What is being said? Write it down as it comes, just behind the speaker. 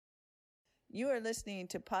You are listening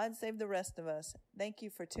to Pod Save the Rest of Us. Thank you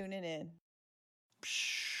for tuning in.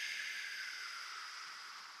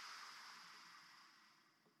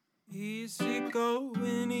 Easy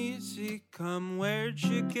going, easy come. Where'd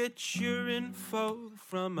you get your info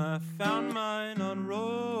from? I found mine on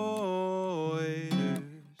Reuters.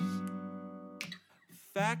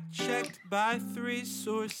 Fact-checked by 3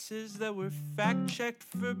 sources that were fact-checked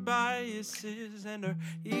for biases and are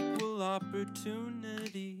equal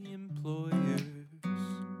opportunity employers.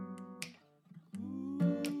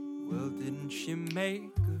 Well, didn't you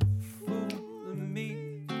make a fool of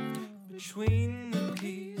me between the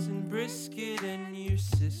peas and brisket and your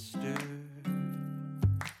sister?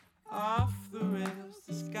 Off the rails,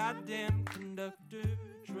 this goddamn conductor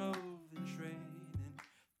drove the train and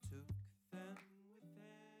took them with him.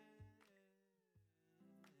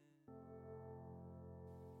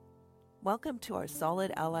 Welcome to our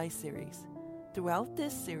Solid Ally series. Throughout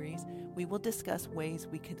this series, we will discuss ways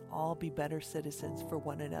we can all be better citizens for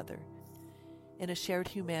one another. In a shared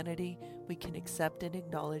humanity, we can accept and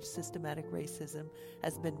acknowledge systematic racism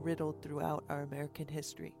has been riddled throughout our American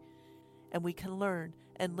history. And we can learn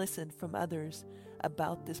and listen from others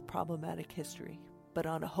about this problematic history. But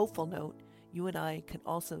on a hopeful note, you and I can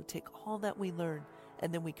also take all that we learn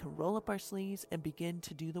and then we can roll up our sleeves and begin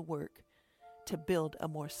to do the work to build a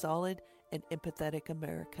more solid and empathetic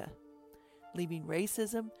America, leaving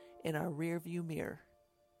racism in our rearview mirror.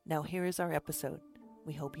 Now here is our episode.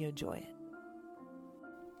 We hope you enjoy it.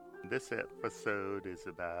 This episode is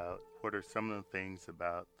about what are some of the things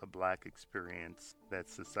about the Black experience that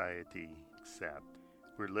society accepts.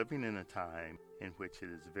 We're living in a time in which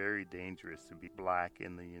it is very dangerous to be Black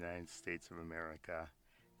in the United States of America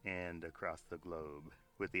and across the globe.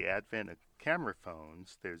 With the advent of camera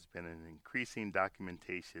phones, there's been an increasing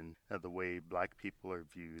documentation of the way Black people are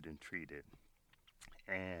viewed and treated.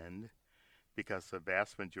 And because the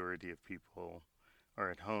vast majority of people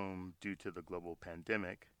are at home due to the global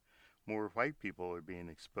pandemic, more white people are being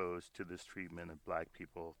exposed to this treatment of Black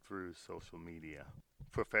people through social media.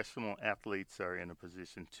 Professional athletes are in a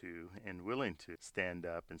position to and willing to stand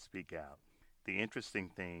up and speak out. The interesting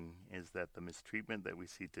thing is that the mistreatment that we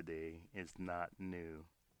see today is not new.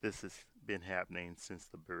 This has been happening since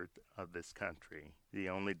the birth of this country. The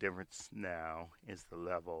only difference now is the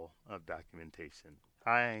level of documentation.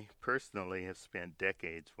 I personally have spent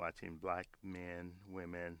decades watching Black men,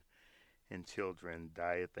 women, and children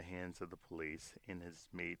die at the hands of the police, and has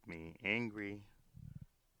made me angry,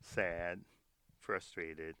 sad,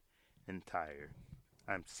 frustrated, and tired.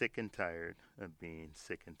 I'm sick and tired of being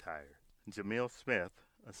sick and tired. Jamil Smith,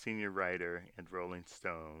 a senior writer at Rolling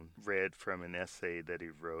Stone, read from an essay that he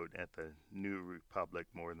wrote at the New Republic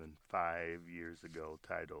more than 5 years ago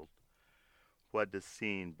titled, "What Does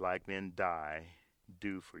Seeing Black Men Die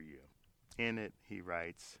Do for You?" In it, he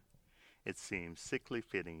writes, "It seems sickly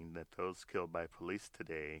fitting that those killed by police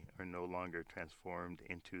today are no longer transformed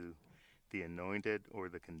into the anointed or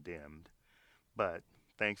the condemned, but,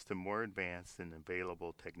 thanks to more advanced and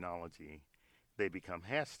available technology, they become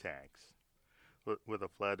hashtags. With a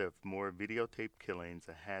flood of more videotaped killings,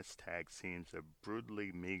 a hashtag seems a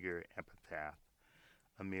brutally meager epitaph,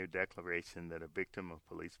 a mere declaration that a victim of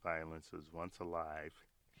police violence was once alive,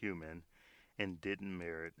 human, and didn't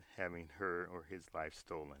merit having her or his life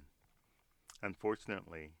stolen.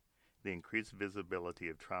 Unfortunately, the increased visibility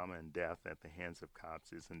of trauma and death at the hands of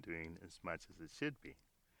cops isn't doing as much as it should be.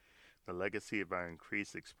 The legacy of our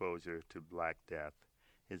increased exposure to Black death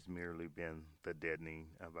has merely been the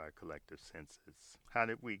deadening of our collective senses." How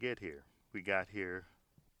did we get here? We got here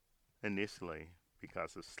initially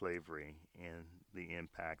because of slavery and the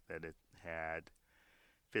impact that it had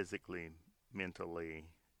physically,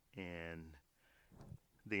 mentally, and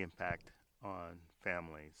the impact on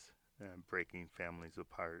families. Breaking families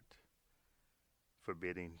apart,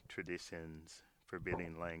 forbidding traditions,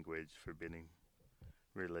 forbidding language, forbidding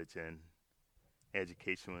religion.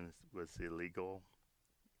 Education was illegal.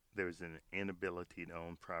 There was an inability to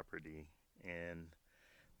own property, and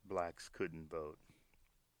Blacks couldn't vote.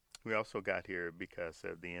 We also got here because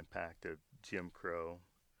of the impact of Jim Crow,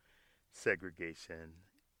 segregation,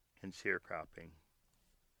 and sharecropping.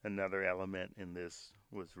 Another element in this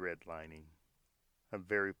was redlining. A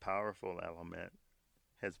very powerful element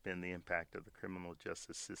has been the impact of the criminal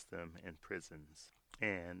justice system and prisons.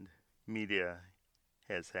 And media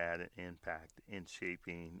has had an impact in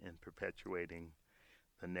shaping and perpetuating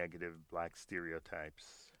the negative Black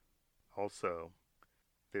stereotypes. Also,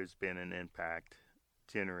 there's been an impact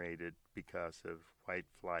generated because of white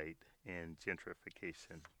flight and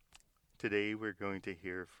gentrification. Today we're going to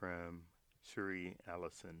hear from Cherri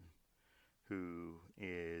Allison, who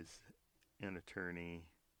is an attorney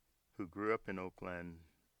who grew up in Oakland,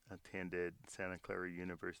 attended Santa Clara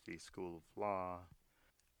University School of Law,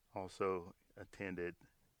 also attended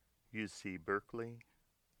UC Berkeley,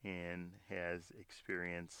 and has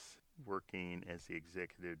experience working as the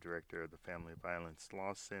executive director of the Family Violence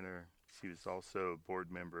Law Center. She was also a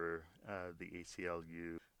board member of the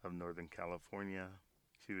ACLU of Northern California.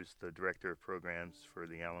 She was the director of programs for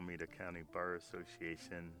the Alameda County Bar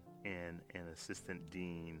Association and an assistant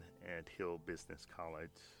dean at Hill Business College.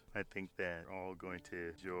 I think that we're all going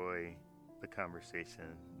to enjoy the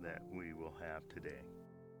conversation that we will have today.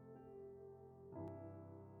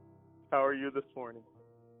 How are you this morning?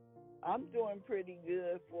 I'm doing pretty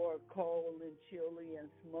good for a cold and chilly and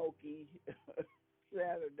smoky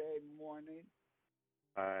Saturday morning.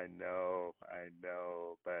 I know,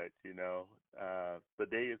 but the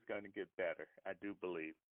day is going to get better. I do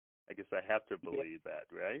believe. I guess I have to believe that,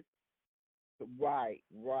 right? Right.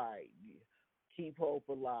 Keep hope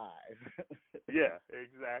alive. Yeah,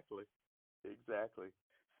 exactly.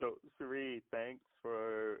 So, Cherri, thanks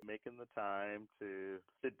for making the time to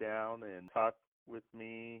sit down and talk with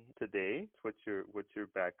me today. What's your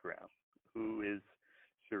background? Who is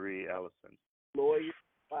Cherri Allison? Lawyer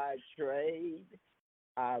by trade.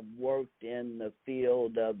 I've worked in the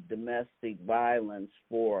field of domestic violence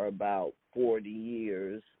for about 40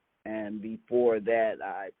 years, and before that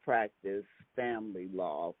I practiced family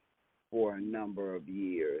law for a number of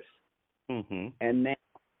years. Mm-hmm. And now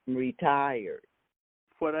I'm retired.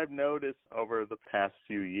 What I've noticed over the past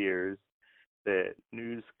few years, that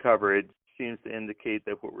news coverage seems to indicate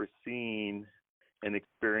that what we're seeing and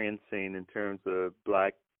experiencing in terms of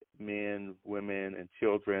Black men, women, and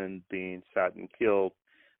children being shot and killed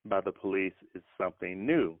by the police is something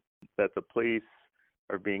new, that the police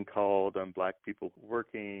are being called on Black people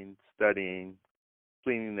working, studying,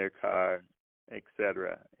 cleaning their car,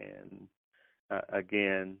 etc. And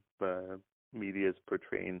again, the media is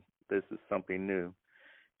portraying this as something new.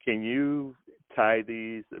 Can you tie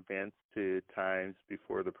these events to times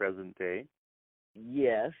before the present day?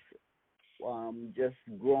 Yes. Just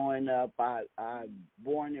growing up, I'm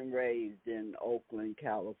born and raised in Oakland,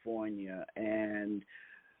 California, and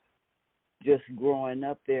just growing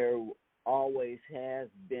up there always has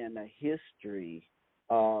been a history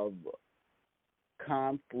of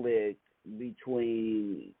conflict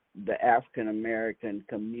between the African American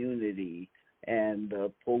community and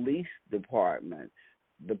the police department.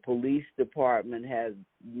 The police department has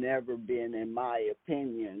never been, in my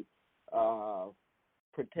opinion,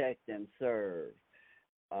 protect and serve.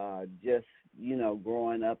 Just,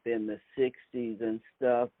 growing up in the 60s and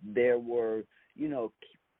stuff, there were,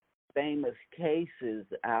 famous cases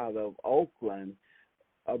out of Oakland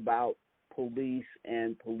about police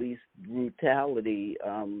and police brutality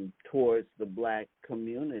towards the Black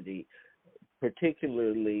community,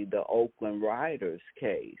 particularly the Oakland Riders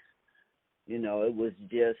case. It was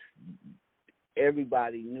just,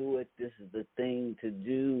 everybody knew it. This is the thing to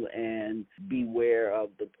do, and beware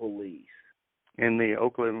of the police. And the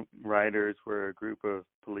Oakland Riders were a group of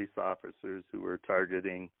police officers who were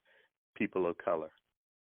targeting people of color.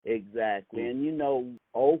 Exactly. And,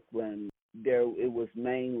 Oakland, it was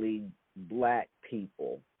mainly Black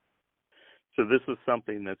people. So this was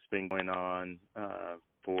something that's been going on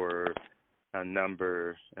for a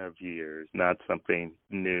number of years, not something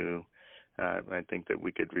new. I think that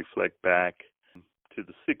we could reflect back to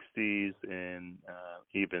the 60s and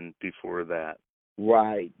even before that.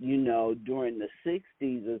 Right. During the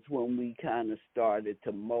 60s is when we kind of started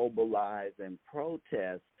to mobilize and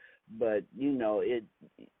protest. But,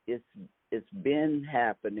 it's been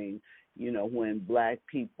happening, when Black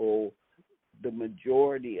people, the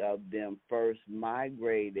majority of them first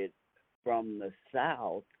migrated from the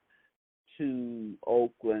South to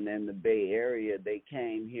Oakland and the Bay Area. They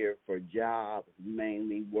came here for jobs,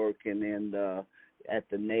 mainly working at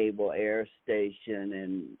the Naval Air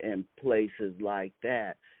Station and places like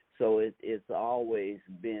that. So it's always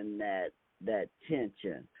been that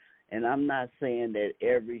tension. And I'm not saying that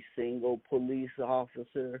every single police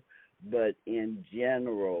officer, but in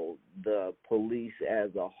general, the police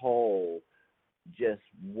as a whole just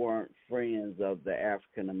weren't friends of the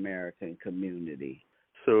African American community.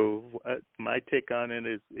 So my take on it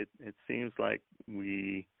is it seems like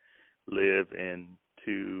we live in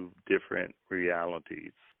two different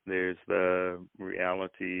realities. There's the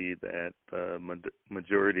reality that the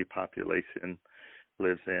majority population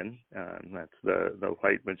lives in. That's the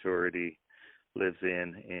white majority lives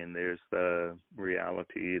in. And there's the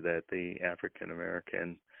reality that the African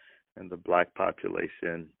American and the Black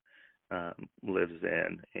population lives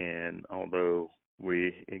in. And although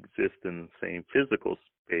we exist in the same physical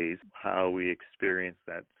space, how we experience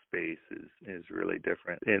that space is really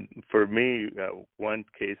different. And for me, one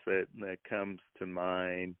case that comes to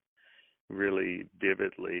mind really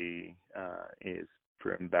vividly is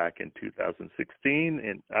from back in 2016.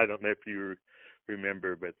 And I don't know if you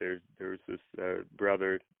remember, but there was this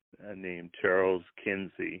brother named Charles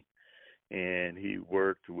Kinsey, and he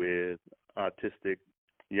worked with autistic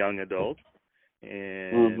young adults.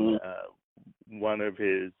 And one of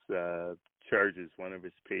his charges, one of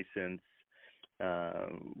his patients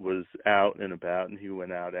was out and about, and he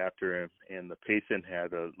went out after him, and the patient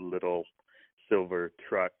had a little silver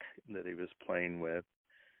truck that he was playing with,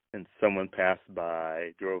 and someone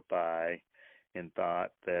drove by, and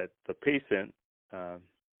thought that the patient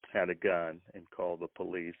had a gun and called the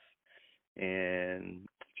police. And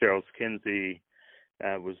Charles Kinsey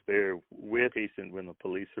was there with the patient when the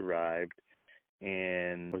police arrived,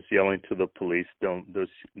 and was yelling to the police, "Don't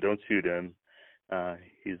shoot him.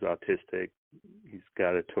 He's autistic. He's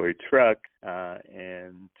got a toy truck."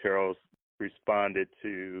 And Charles responded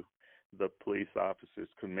to the police officer's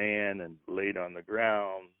command and laid on the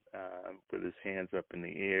ground with his hands up in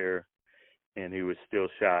the air, and he was still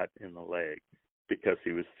shot in the leg because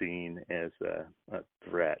he was seen as a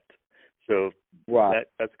threat. So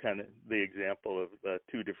that's kind of the example of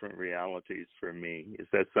two different realities for me. Is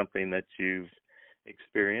that something that you've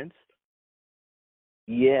experienced?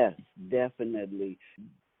 Yes, definitely.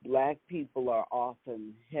 Black people are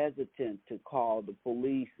often hesitant to call the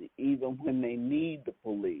police even when they need the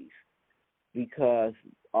police, because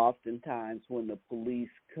oftentimes when the police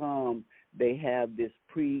come, they have this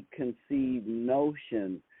preconceived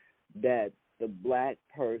notion that the black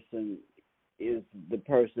person is the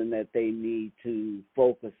person that they need to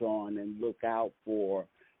focus on and look out for,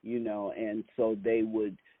 and so they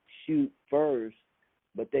would shoot first,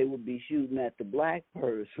 but they would be shooting at the black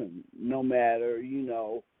person no matter,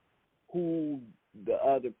 who the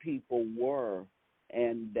other people were,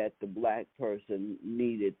 and that the black person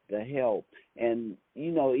needed the help. And,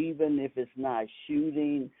 even if it's not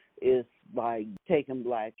shooting, it's like taking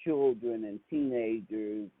black children and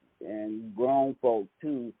teenagers and grown folk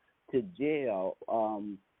too to jail.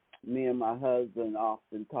 Me and my husband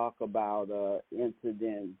often talk about an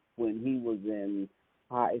incident when he was in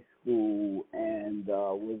high school and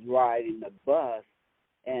was riding a bus,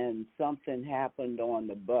 and something happened on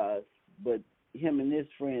the bus, but him and his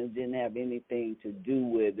friends didn't have anything to do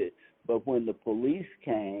with it. But when the police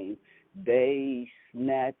came, they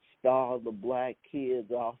snatched all the black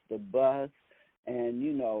kids off the bus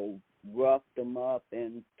and, roughed them up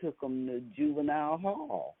and took them to juvenile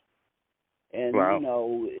hall. And,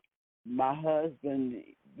 wow. My husband,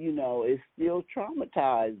 is still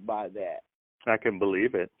traumatized by that. I can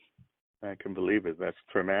believe it. That's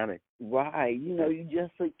traumatic. Right. You're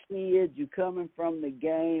just a kid. You're coming from the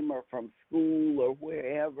game or from school or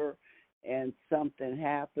wherever, and something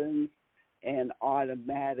happens, and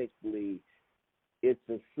automatically it's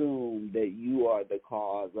assumed that you are the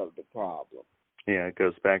cause of the problem. Yeah, it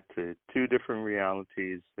goes back to two different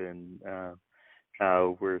realities and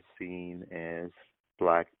how we're seen as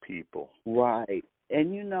black people. Right.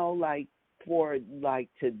 And, for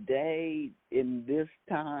today, in this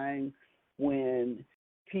time, when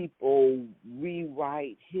people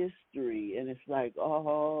rewrite history and it's like,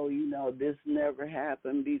 this never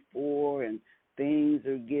happened before and things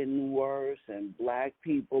are getting worse and black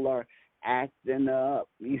people are acting up,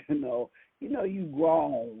 you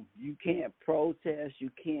grown. You can't protest. You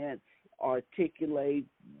can't articulate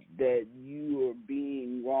that you are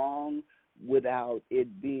being wrong without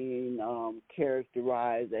it being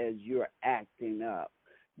characterized as you're acting up.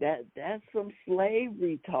 That's some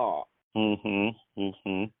slavery talk. I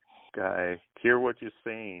hear what you're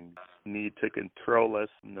saying. Need to control us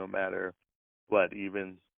no matter what,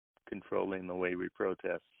 even controlling the way we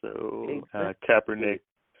protest. So exactly. Kaepernick,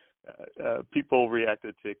 people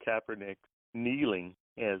reacted to Kaepernick kneeling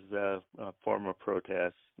as a form of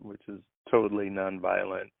protest, which is totally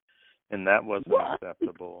nonviolent, and that wasn't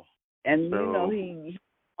acceptable. And, he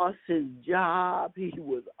lost his job. He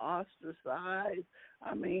was ostracized.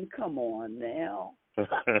 I mean, come on now.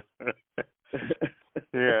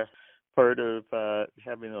 Yeah. Part of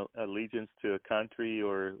having allegiance to a country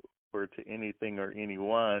or to anything or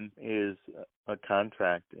anyone is a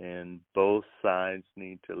contract, and both sides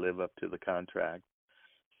need to live up to the contract.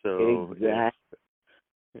 So exactly.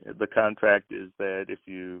 The contract is that if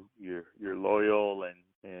you're loyal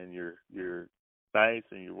and you're nice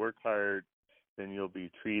and you work hard, then you'll be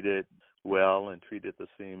treated well and treated the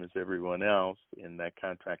same as everyone else, and that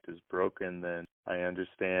contract is broken, then I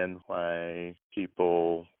understand why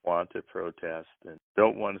people want to protest and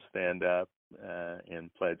don't want to stand up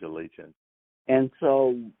and pledge allegiance. And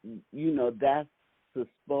so, that's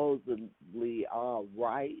supposedly our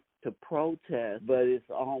right to protest, but it's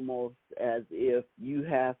almost as if you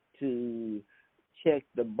have to check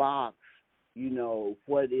the box,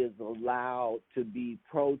 what is allowed to be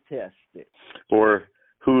protested. Or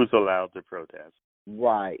who's allowed to protest.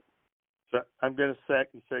 Right. So I'm going to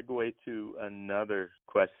segue to another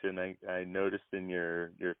question. I noticed in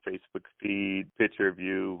your Facebook feed picture of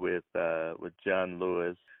you with John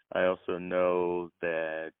Lewis. I also know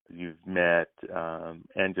that you've met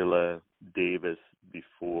Angela Davis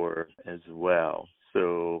before as well.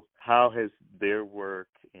 So how has their work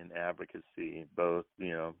in advocacy, both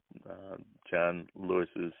John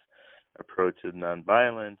Lewis's approach of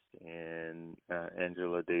nonviolence and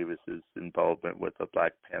Angela Davis's involvement with the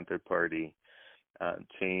Black Panther Party,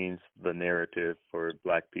 changed the narrative for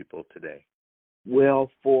Black people today?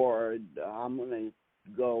 Well, I'm going to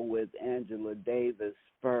go with Angela Davis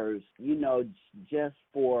first. Just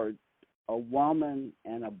for a woman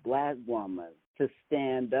and a Black woman to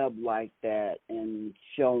stand up like that and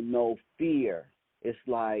show no fear, it's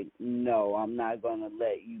like, no, I'm not going to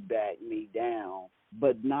let you back me down.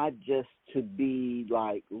 But not just to be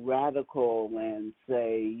like radical and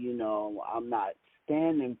say, I'm not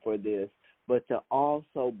standing for this, but to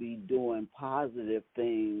also be doing positive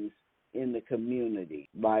things in the community.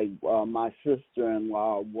 Like my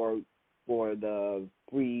sister-in-law worked for the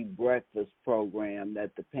free breakfast program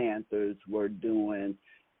that the Panthers were doing.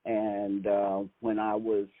 And when I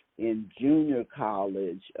was in junior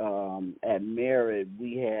college at Merritt,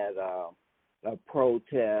 we had a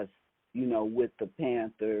protest, with the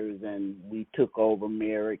Panthers, and we took over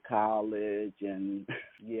Merritt College, and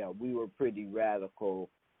we were pretty radical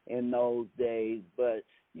in those days. But,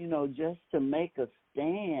 just to make a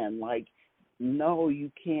stand, like, no,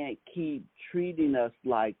 you can't keep treating us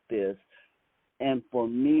like this. And for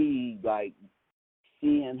me, like,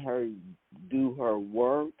 seeing her do her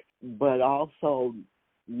work, but also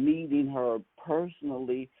meeting her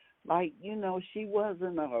personally, like, she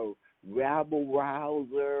wasn't a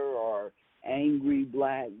rabble-rouser or angry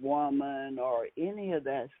Black woman or any of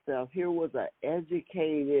that stuff. Here was an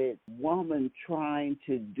educated woman trying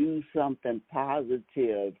to do something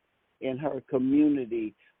positive in her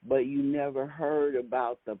community, but you never heard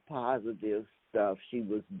about the positive stuff she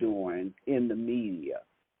was doing in the media.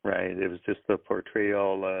 Right. It was just a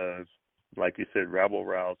portrayal of, like you said,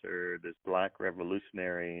 rabble-rouser, this Black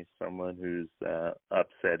revolutionary, someone who's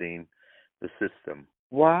upsetting the system.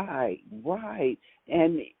 Right.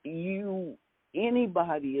 And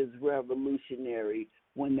anybody is revolutionary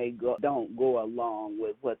when they don't go along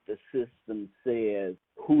with what the system says,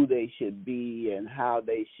 who they should be and how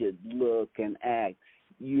they should look and act.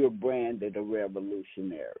 You're branded a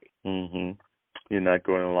revolutionary. Mm-hmm. You're not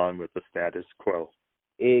going along with the status quo.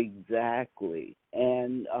 Exactly.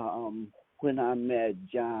 And when I met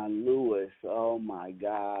John Lewis, oh my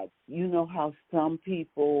God, you know how some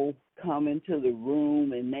people come into the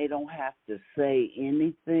room and they don't have to say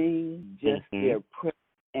anything, just their presence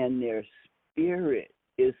and their spirit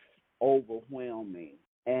is overwhelming.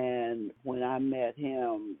 And when I met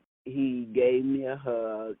him, he gave me a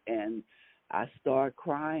hug and I started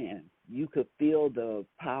crying. You could feel the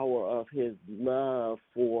power of his love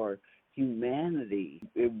for humanity.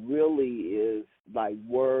 It really is like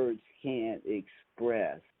words can't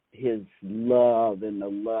express his love and the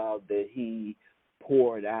love that he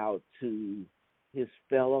poured out to his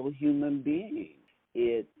fellow human beings.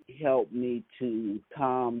 It helped me to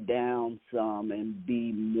calm down some and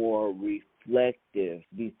be more reflective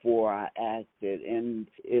before I acted. And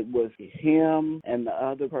it was him and the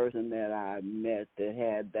other person that I met that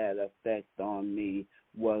had that effect on me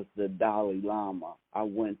was the Dalai Lama. I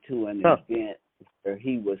went to an event where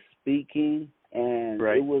he was speaking, and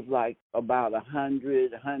it was like about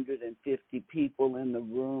 150 people in the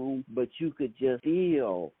room, but you could just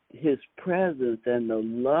feel his presence and the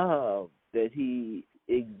love that he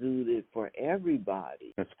exuded for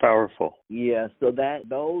everybody. It's powerful. Yeah, so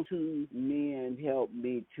those two men helped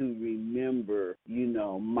me to remember,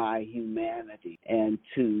 my humanity and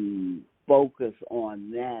to focus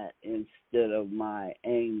on that instead of my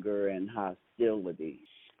anger and hostility.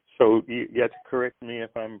 So you have to correct me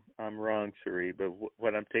if I'm wrong, Cherri, but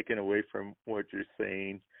what I'm taking away from what you're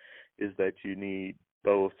saying is that you need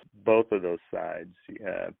both of those sides.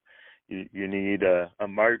 You need a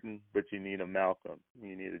Martin, but you need a Malcolm.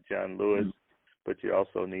 You need a John Lewis, but you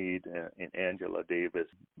also need an Angela Davis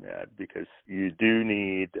because you do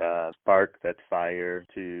need spark that fire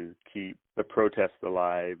to keep the protest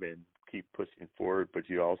alive and keep pushing forward, but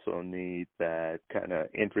you also need that kind of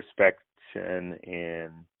introspection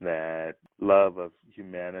and that love of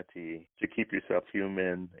humanity to keep yourself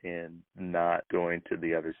human and not going to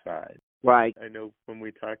the other side. Right. I know when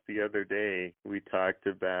we talked the other day, we talked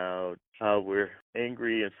about how we're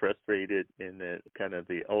angry and frustrated in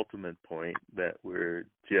the ultimate point that we're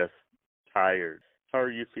just tired. How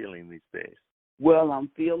are you feeling these days? Well, I'm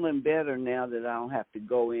feeling better now that I don't have to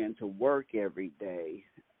go into work every day.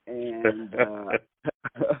 And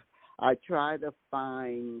I try to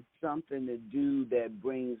find something to do that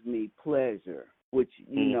brings me pleasure, which,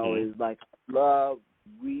 you know, is like I love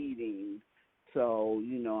reading. So,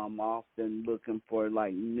 you know, I'm often looking for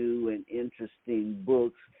like new and interesting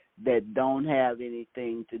books that don't have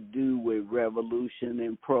anything to do with revolution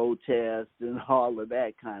and protest and all of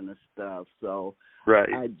that kind of stuff. So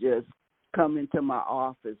right. I just come into my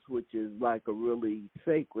office, which is like a really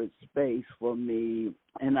sacred space for me,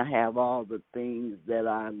 and I have all the things that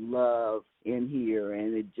I love in here,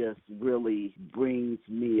 and it just really brings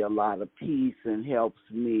me a lot of peace and helps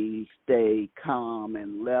me stay calm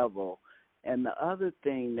and level. And the other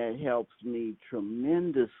thing that helps me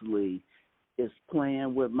tremendously is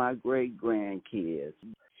playing with my great-grandkids.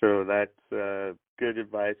 So that's good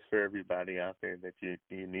advice for everybody out there, that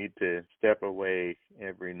you need to step away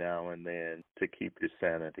every now and then to keep your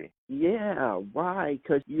sanity. Yeah, right,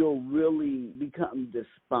 because you'll really become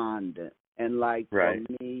despondent. And like for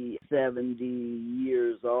me, 70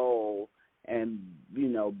 years old, and, you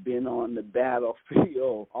know, been on the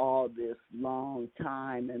battlefield all this long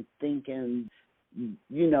time and thinking,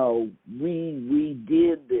 you know, we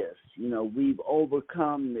did this, you know, we've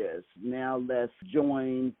overcome this. Now let's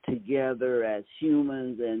join together as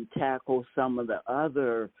humans and tackle some of the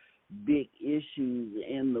other big issues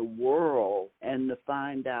in the world, and to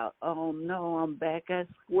find out, oh no, I'm back at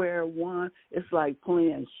square one. It's like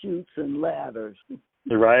playing chutes and ladders.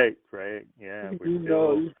 Right, yeah. We're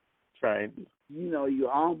still trying. You know, you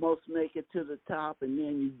almost make it to the top, and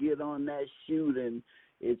then you get on that chute, and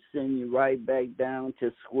it sends you right back down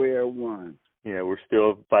to square one. Yeah, we're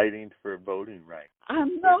still fighting for voting rights. I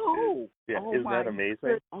know. Isn't that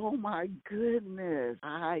amazing? Oh, my goodness.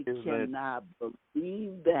 I cannot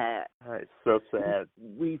believe that. It's so sad.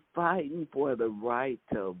 We fighting for the right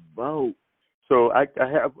to vote. So I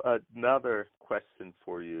have another question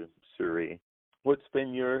for you, Cherri. What's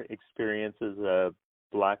been your experience as a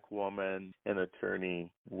Black woman and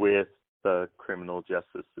attorney with the criminal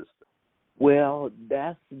justice system? Well,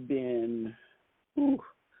 that's been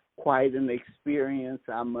quite an experience,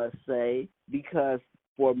 I must say, because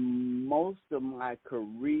for most of my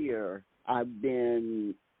career, I've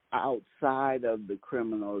been outside of the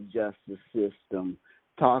criminal justice system,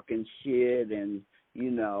 talking shit and,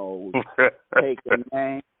 you know, taking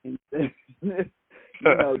names, you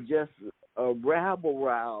know, just a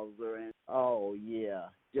rabble-rouser, and,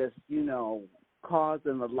 just, you know,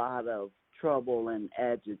 causing a lot of trouble and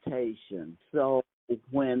agitation. So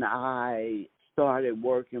when I started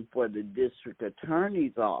working for the district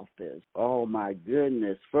attorney's office, oh, my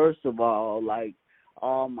goodness, first of all, like,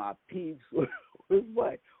 all my peeps was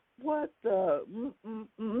like, what the,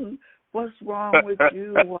 what's wrong with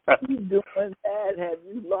you? Why are you doing that? Have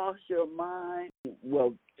you lost your mind?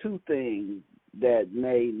 Well, two things that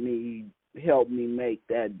helped me make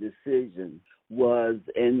that decision was,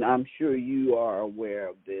 and I'm sure you are aware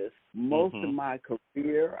of this, most of my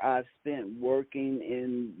career I've spent working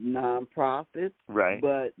in nonprofits,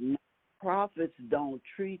 but nonprofits don't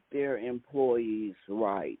treat their employees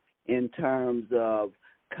right in terms of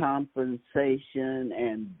compensation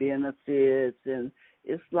and benefits, and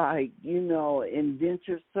it's like, you know,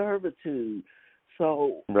 indentured servitude.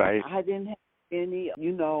 So I didn't have any,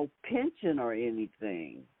 you know, pension or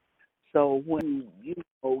anything. So when, you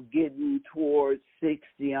know, getting towards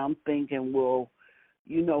 60, I'm thinking, well,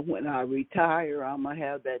 you know, when I retire, I'm going to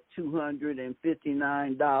have that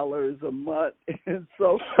 $259 a month in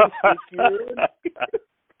Social Security.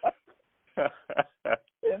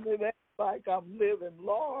 And it ain't like I'm living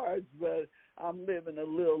large, but I'm living a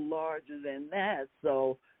little larger than that.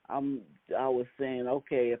 So I was saying,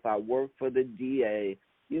 okay, if I work for the DA,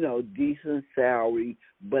 you know, decent salary,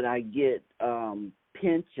 but I get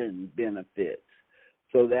pension benefits.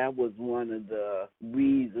 So that was one of the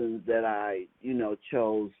reasons that I, you know,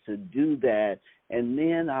 chose to do that. And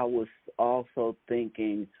then I was also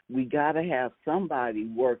thinking, we got to have somebody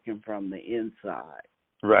working from the inside.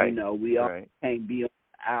 You know, we all can't be on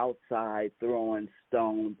the outside throwing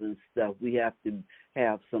stones and stuff. We have to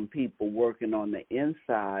have some people working on the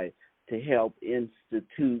inside to help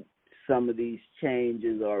institute some of these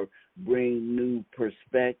changes or bring new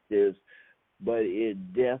perspectives. But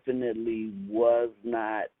it definitely was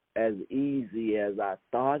not as easy as I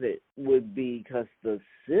thought it would be, because the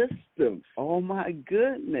system, oh my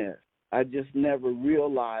goodness, I just never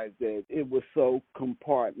realized that it was so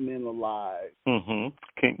compartmentalized. Mm-hmm.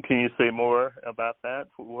 Can you say more about that?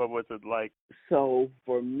 What was it like? So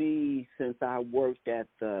for me, since I worked at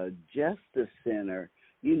the Justice Center,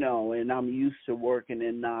 and I'm used to working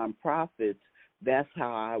in nonprofits, that's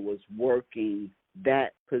how I was working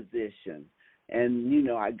that position. And,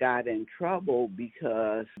 I got in trouble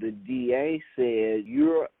because the DA said,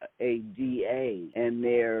 you're a DA, and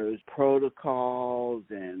there's protocols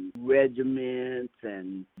and regiments,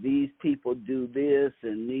 and these people do this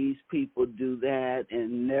and these people do that,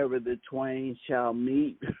 and never the twain shall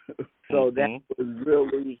meet. So that was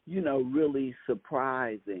really, really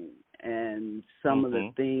surprising. And some of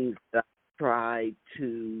the things that I tried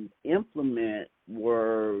to implement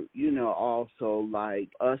were, also like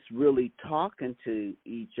us really talking to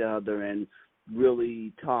each other and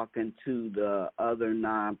really talking to the other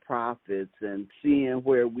nonprofits and seeing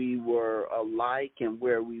where we were alike and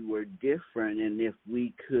where we were different, and if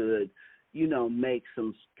we could, make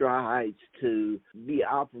some strides to be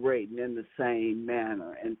operating in the same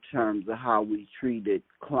manner in terms of how we treated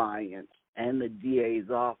clients. And the DA's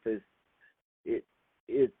office,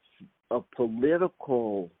 it's a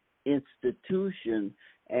political institution,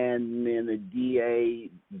 and then the DA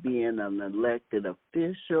being an elected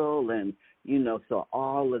official, and so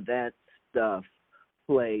all of that stuff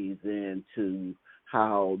plays into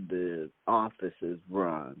how the office is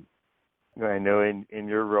run. I know in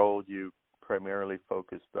your role you primarily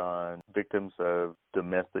focused on victims of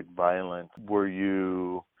domestic violence. Were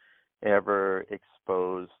you ever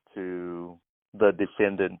exposed to the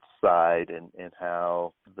defendant's side and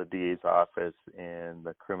how the DA's office and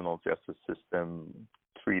the criminal justice system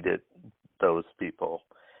treated those people?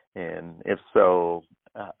 And if so,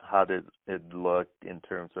 how did it look in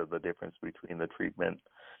terms of the difference between the treatment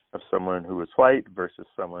of someone who was white versus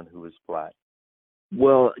someone who was black?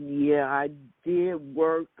 Well, yeah, I did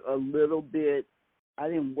work a little bit. I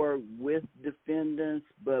didn't work with defendants,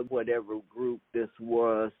 but whatever group this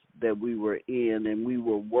was that we were in, and we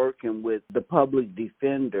were working with the public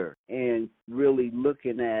defender and really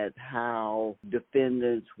looking at how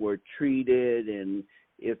defendants were treated and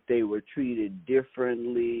if they were treated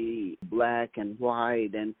differently, black and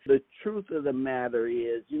white. And the truth of the matter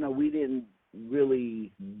is, we didn't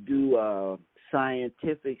really do a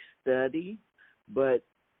scientific study, but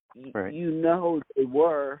right. They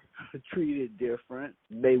were treated different.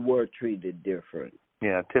 They were treated different.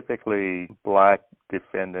 Yeah, typically black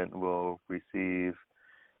defendant will receive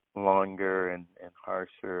longer and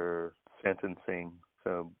harsher sentencing,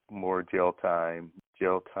 so more jail time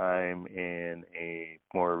in a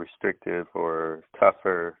more restrictive or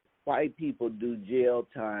tougher. White people do jail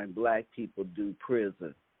time, black people do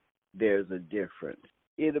prison. There's a difference.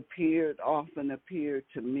 It often appeared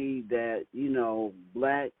to me that,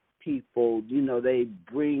 black people, they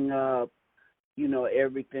bring up,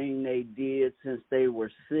 everything they did since they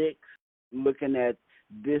were 6, looking at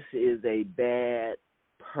this is a bad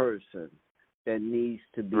person that needs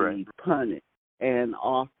to be punished. And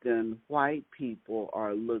often white people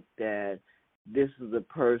are looked at, this is a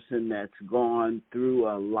person that's gone through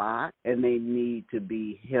a lot and they need to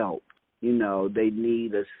be helped. They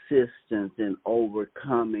need assistance in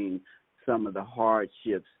overcoming some of the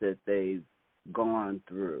hardships that they've gone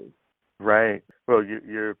through. Right. Well,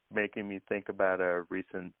 you're making me think about a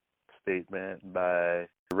recent statement by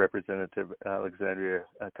Representative Alexandria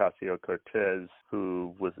Ocasio-Cortez,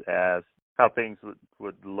 who was asked how things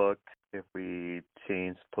would look if we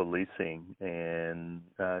changed policing. And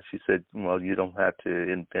she said, well, you don't have to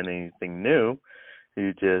invent anything new.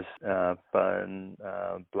 You just fund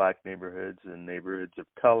black neighborhoods and neighborhoods of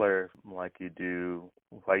color like you do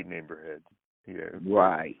white neighborhoods.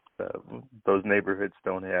 Right. Those neighborhoods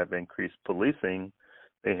don't have increased policing.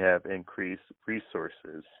 They have increased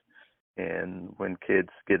resources. And when kids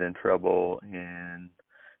get in trouble in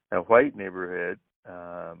a white neighborhood,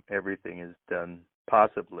 everything is done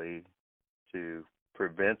possibly to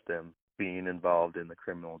prevent them being involved in the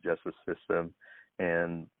criminal justice system.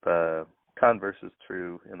 And the converse is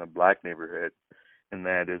true in a black neighborhood, and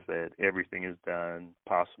that is that everything is done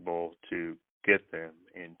possible to get them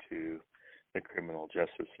into the criminal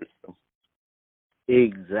justice system.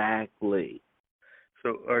 Exactly.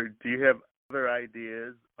 So do you have other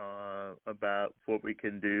ideas about what we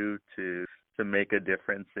can do to to make a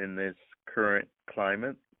difference in this current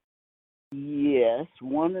climate? Yes,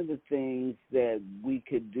 one of the things that we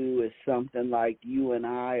could do is something like you and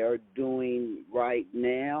I are doing right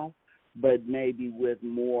now, but maybe with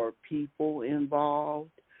more people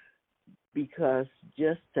involved, because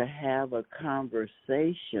just to have a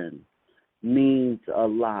conversation means a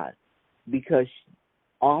lot, because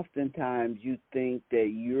oftentimes you think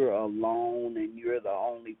that you're alone and you're the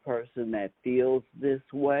only person that feels this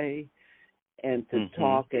way, and to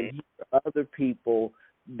talk and hear other people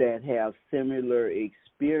that have similar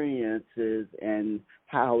experiences and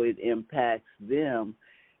how it impacts them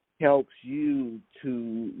helps you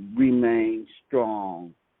to remain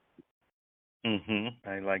strong.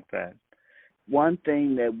 I like that. One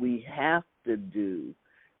thing that we have to do,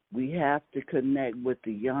 we have to connect with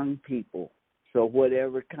the young people. So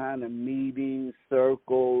whatever kind of meetings,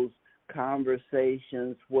 circles,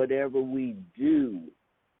 conversations, whatever we do,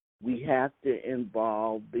 we have to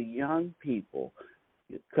involve the young people.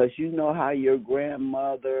 Because you know how your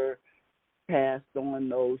grandmother passed on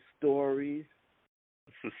those stories?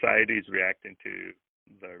 Society is reacting to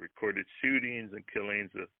the recorded shootings and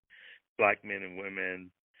killings of Black men and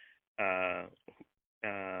women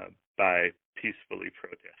by peacefully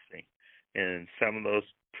protesting. And some of those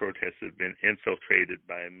protests have been infiltrated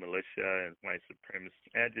by militia and white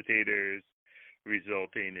supremacist agitators,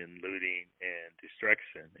 resulting in looting and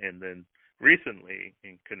destruction. And then recently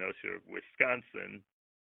in Kenosha, Wisconsin,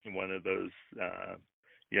 one of those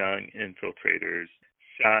young infiltrators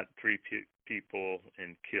shot three people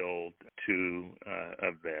and killed two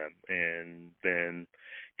of them, and then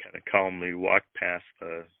kind of calmly walked past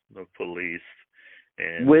the police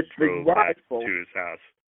and with drove the back rifle to his house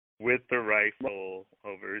with the rifle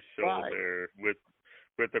over his shoulder,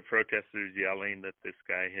 with the protesters yelling that this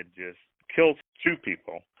guy had just killed two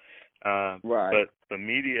people. But the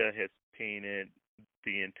media has painted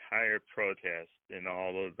the entire protest and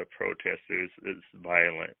all of the protesters as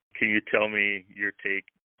violent. Can you tell me your take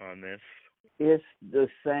on this? It's the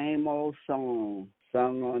same old song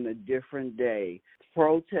sung on a different day.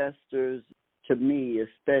 Protesters, to me,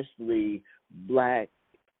 especially Black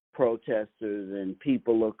protesters and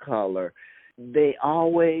people of color, they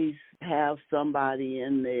always have somebody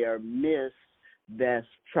in their midst that's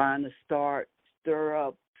trying to stir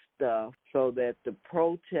up stuff so that the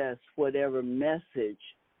protest, whatever message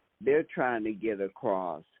they're trying to get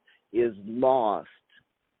across, is lost.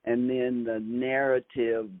 And then the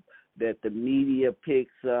narrative that the media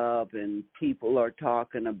picks up and people are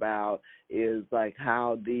talking about is like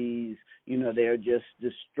how these, they're just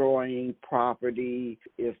destroying property.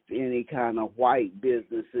 If any kind of white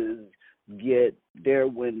businesses get their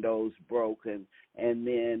windows broken, and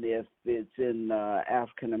then if it's in the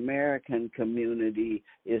African-American community,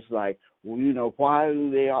 it's like, why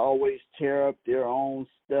do they always tear up their own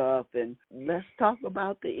stuff? And let's talk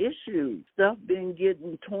about the issue. Stuff been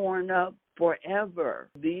getting torn up forever.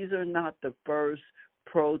 These are not the first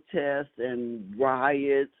protests and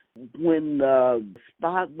riots. When the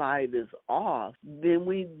spotlight is off, then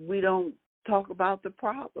we don't talk about the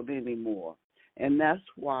problem anymore. And that's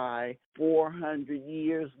why 400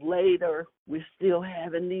 years later, we're still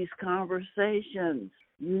having these conversations,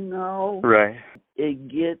 Right. It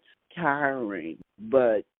gets tiring,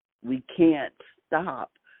 but we can't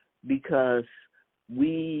stop because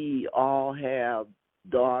we all have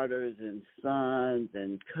daughters and sons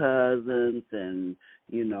and cousins and,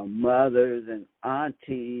 mothers and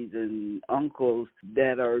aunties and uncles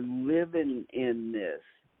that are living in this.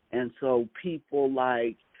 And so people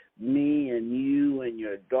like me and you and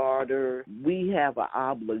your daughter, we have an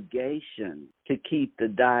obligation to keep the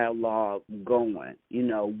dialogue going.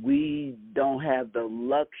 We don't have the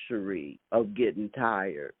luxury of getting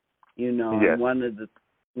tired. Yes. And one of the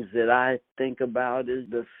things that I think about is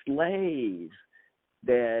the slaves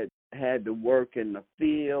that had to work in the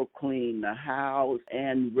field, clean the house,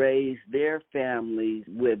 and raise their families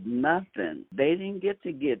with nothing. They didn't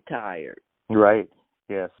get tired. Right.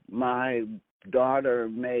 Yes. My daughter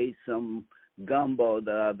made some gumbo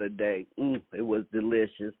the other day. It was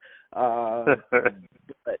delicious.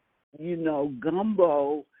 But,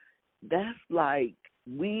 gumbo, that's like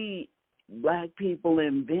we Black people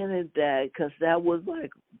invented that because that was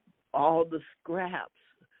like all the scraps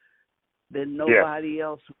that nobody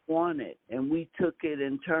else wanted. And we took it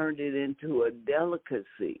and turned it into a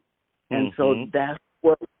delicacy. And so that's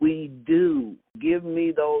what we do. Give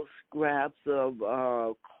me those scraps of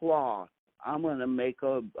cloth. I'm going to make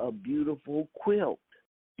a beautiful quilt.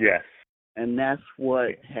 Yes. And that's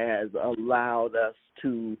what has allowed us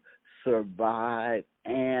to survive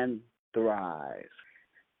and thrive.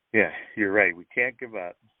 Yeah, you're right. We can't give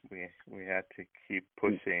up. We have to keep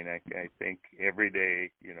pushing. I think every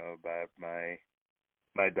day, about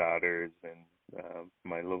my daughters and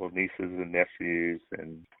my little nieces and nephews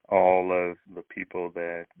and all of the people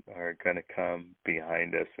that are going to come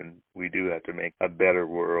behind us. And we do have to make a better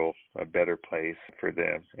world, a better place for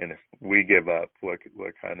them. And if we give up, what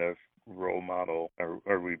kind of role model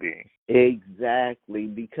are we being? Exactly,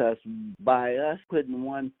 because by us putting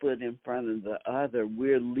one foot in front of the other,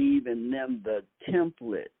 we're leaving them the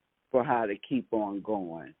template for how to keep on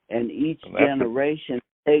going. And each generation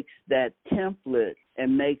takes that template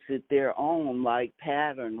and makes it their own, like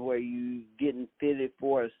pattern, where you getting fitted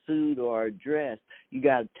for a suit or a dress. You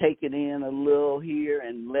got to take it in a little here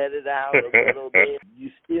and let it out a little there. You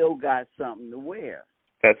still got something to wear.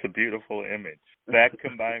 That's a beautiful image. That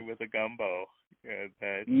combined with a gumbo,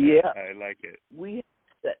 I like it. We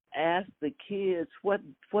have to ask the kids what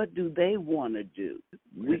do they want to do.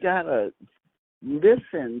 We got to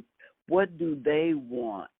listen. What do they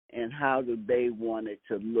want and how do they want it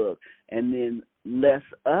to look? And then let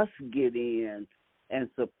us get in and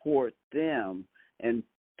support them and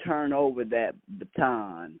turn over that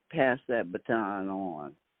baton, pass that baton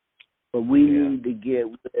on. But we need to get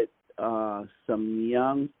with some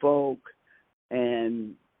young folk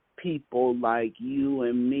and people like you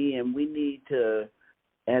and me, and we need to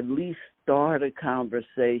at least start a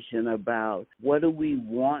conversation about what do we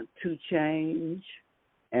want to change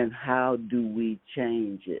and how do we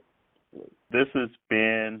change it. This has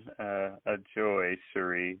been a joy,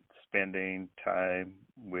 Cherri, spending time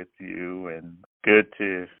with you, and good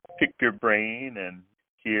to pick your brain and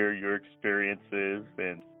hear your experiences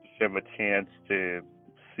and have a chance to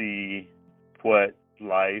see what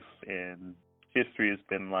life and history has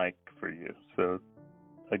been like for you. So,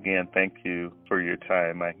 again, thank you for your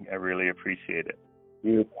time. I really appreciate it.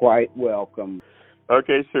 You're quite welcome.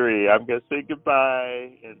 Okay, Cherri, I'm going to say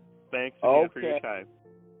goodbye, and thanks again for your time.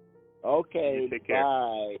 Okay, take care.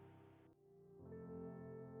 Bye.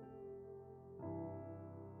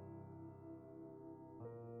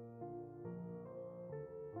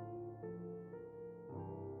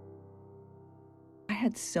 I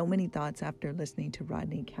had so many thoughts after listening to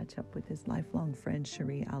Rodney catch up with his lifelong friend,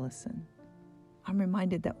 Cherri Allison. I'm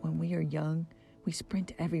reminded that when we are young, we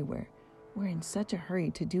sprint everywhere. We're in such a hurry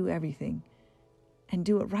to do everything and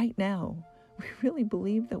do it right now. We really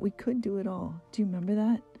believe that we could do it all. Do you remember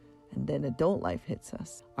that? And then adult life hits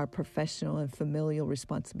us. Our professional and familial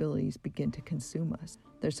responsibilities begin to consume us.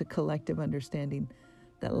 There's a collective understanding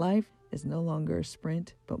that life is no longer a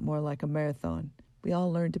sprint, but more like a marathon. We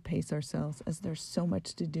all learn to pace ourselves as there's so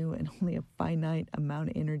much to do and only a finite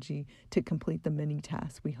amount of energy to complete the many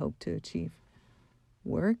tasks we hope to achieve.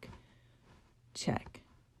 Work? Check.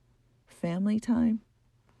 Family time?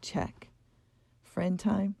 Check. Friend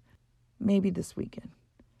time? Maybe this weekend.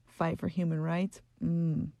 Fight for human rights?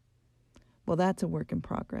 Well, that's a work in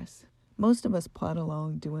progress. Most of us plod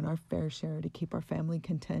along doing our fair share to keep our family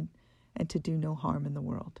content and to do no harm in the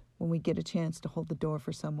world. When we get a chance to hold the door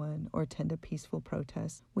for someone or attend a peaceful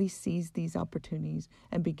protest, we seize these opportunities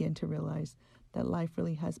and begin to realize that life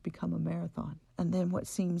really has become a marathon. And then what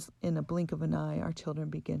seems in a blink of an eye, our children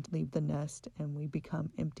begin to leave the nest and we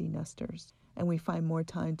become empty nesters. And we find more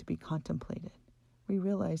time to be contemplated. We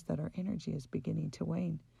realize that our energy is beginning to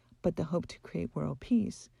wane, but the hope to create world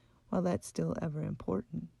peace, while that's still ever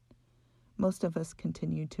important. Most of us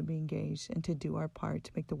continue to be engaged and to do our part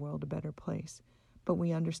to make the world a better place, but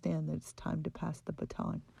we understand that it's time to pass the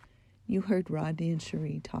baton. You heard Rodney and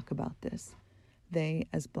Cherri talk about this. They,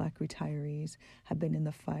 as Black retirees, have been in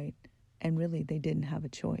the fight, and really they didn't have a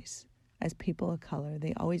choice. As people of color,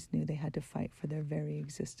 they always knew they had to fight for their very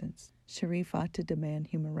existence. Cherri fought to demand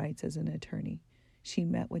human rights as an attorney. She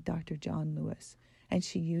met with Dr. John Lewis, and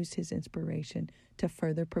she used his inspiration to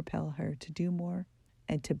further propel her to do more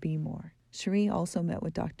and to be more. Cherri also met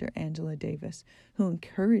with Dr. Angela Davis, who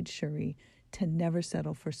encouraged Cherri to never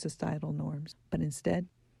settle for societal norms, but instead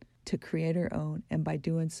to create her own, and by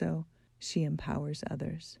doing so, she empowers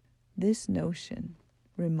others. This notion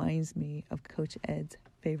reminds me of Coach Ed's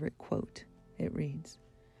favorite quote. It reads,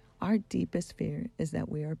 "Our deepest fear is that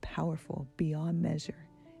we are powerful beyond measure.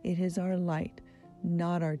 It is our light,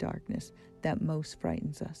 not our darkness, that most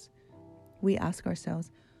frightens us." We ask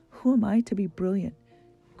ourselves, who am I to be brilliant,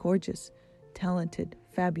 gorgeous, talented,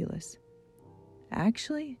 fabulous?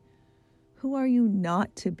 Actually, who are you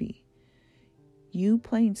not to be? You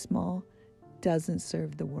playing small doesn't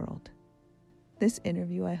serve the world. This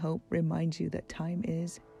interview, I hope, reminds you that time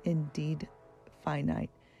is indeed finite,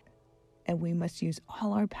 and we must use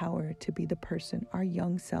all our power to be the person our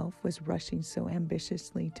young self was rushing so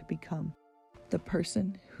ambitiously to become. the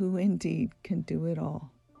person who indeed can do it all.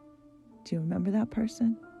 Do you remember that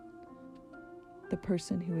person? The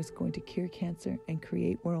person who is going to cure cancer and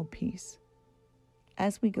create world peace.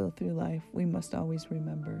 As we go through life, we must always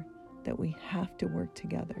remember that we have to work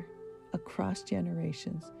together across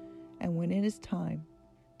generations, and when it is time,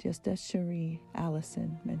 just as Cherri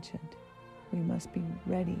Allison mentioned, we must be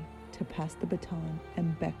ready to pass the baton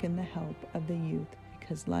and beckon the help of the youth,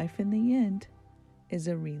 because life in the end is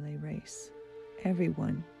a relay race.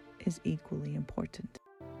 Everyone is equally important.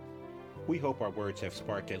 We hope our words have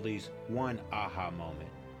sparked at least one aha moment,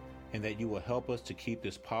 and that you will help us to keep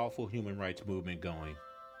this powerful human rights movement going.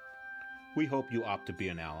 We hope you opt to be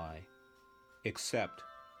an ally. Accept,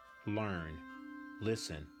 learn,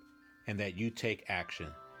 listen, and that you take action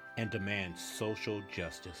and demand social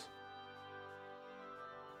justice.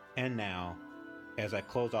 And now, as I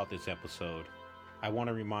close out this episode, I want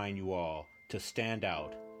to remind you all to stand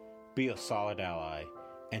out, be a solid ally,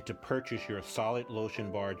 and to purchase your Solid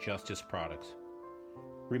Lotion Bar Justice products.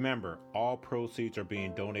 Remember, all proceeds are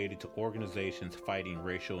being donated to organizations fighting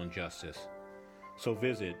racial injustice. So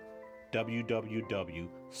visit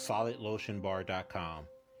www.solidlotionbar.com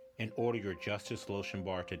and order your Justice Lotion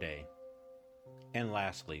Bar today. And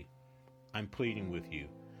lastly, I'm pleading with you,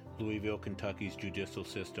 Louisville, Kentucky's judicial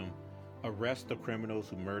system, arrest the criminals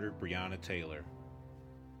who murdered Breonna Taylor.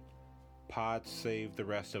 Pod Save the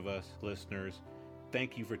Rest of Us listeners,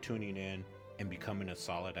 thank you for tuning in and becoming a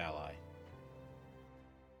solid ally.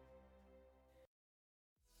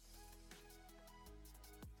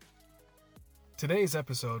 Today's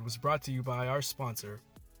episode was brought to you by our sponsor,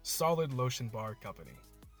 Solid Lotion Bar Company.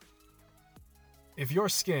 If your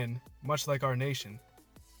skin, much like our nation,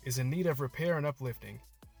 is in need of repair and uplifting,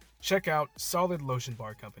 check out Solid Lotion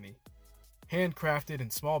Bar Company. Handcrafted in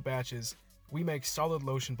small batches, we make solid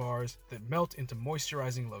lotion bars that melt into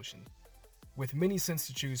moisturizing lotion. With many scents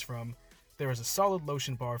to choose from, there is a solid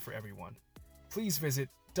lotion bar for everyone. Please visit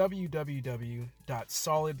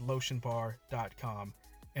www.solidlotionbar.com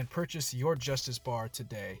and purchase your Justice Bar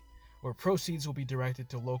today, where proceeds will be directed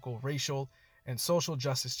to local racial and social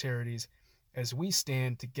justice charities as we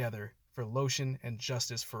stand together for lotion and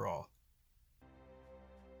justice for all.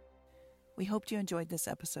 We hoped you enjoyed this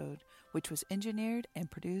episode, which was engineered and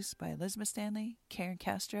produced by Elizabeth Stanley, Karen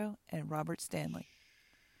Castro, and Robert Stanley.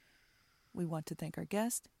 We want to thank our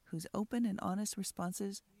guest, whose open and honest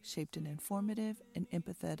responses shaped an informative and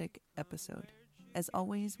empathetic episode. As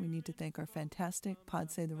always, we need to thank our fantastic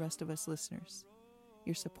Pod Save the Rest of Us listeners.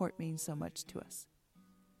 Your support means so much to us.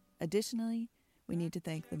 Additionally, we need to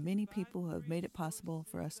thank the many people who have made it possible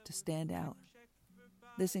for us to stand out.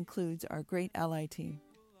 This includes our great ally team,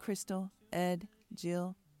 Crystal, Ed,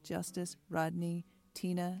 Jill, Justice, Rodney,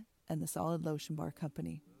 Tina, and the Solid Lotion Bar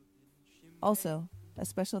Company. Also, a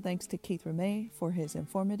special thanks to Keith Ramey for his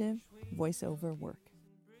informative voiceover work.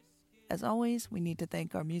 As always, we need to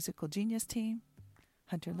thank our musical genius team,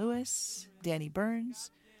 Hunter Lewis, Danny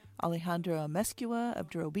Burns, Alejandro Amescua of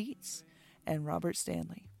Dro Beats, and Robert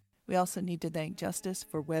Stanley. We also need to thank Justice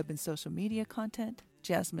for web and social media content,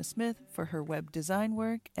 Jasmine Smith for her web design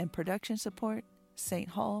work and production support, St.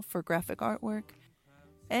 Hall for graphic artwork,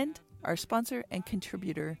 and our sponsor and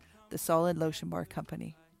contributor, the Solid Lotion Bar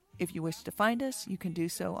Company. If you wish to find us, you can do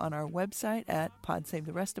so on our website at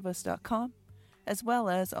podsavetherestofus.com, as well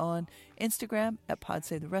as on Instagram at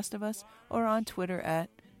podsavetherestofus or on Twitter at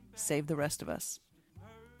SaveTheRestOfUs.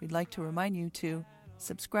 We'd like to remind you to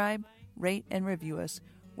subscribe, rate, and review us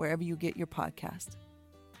wherever you get your podcast.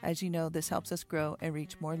 As you know, this helps us grow and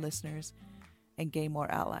reach more listeners and gain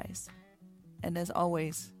more allies. And as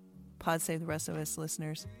always, Pod Save the Rest of Us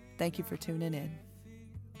listeners, thank you for tuning in.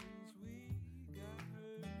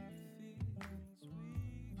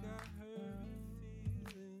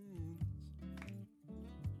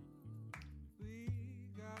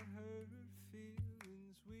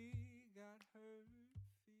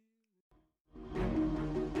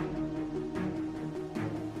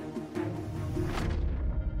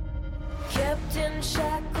 Kept in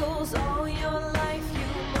shackles.